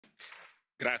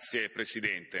Grazie,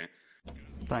 Presidente.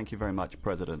 Thank you very much,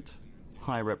 President.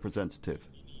 High Representative.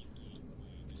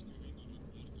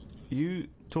 You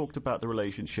talked about the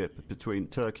relationship between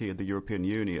Turkey and the European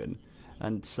Union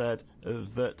and said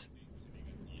that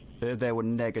there were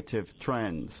negative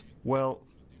trends. Well,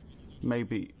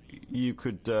 maybe you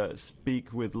could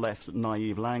speak with less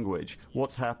naive language.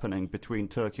 What's happening between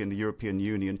Turkey and the European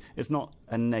Union is not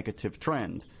a negative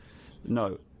trend.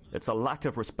 No, it's a lack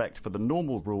of respect for the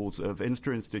normal rules of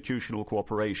interinstitutional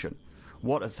cooperation.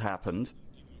 What has happened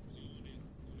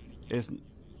is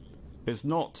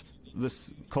not the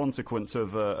consequence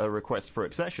of a request for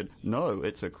accession. No,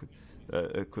 it's a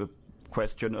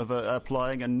question of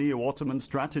applying a neo-Ottoman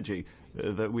strategy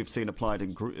that we've seen applied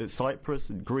in Cyprus,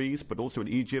 and Greece, but also in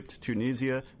Egypt,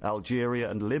 Tunisia, Algeria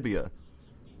and Libya.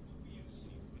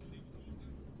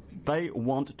 They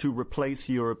want to replace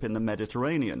Europe in the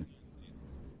Mediterranean.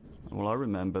 Well, I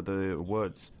remember the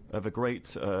words of a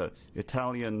great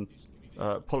Italian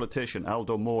politician,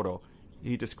 Aldo Moro.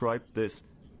 He described this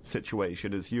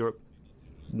situation as Europe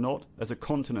not as a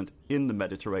continent in the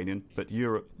Mediterranean, but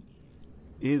Europe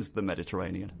is the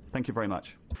Mediterranean. Thank you very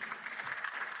much.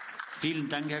 Vielen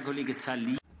Dank, Herr Kollege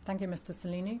Salini. Thank you, Mr.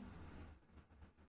 Salini.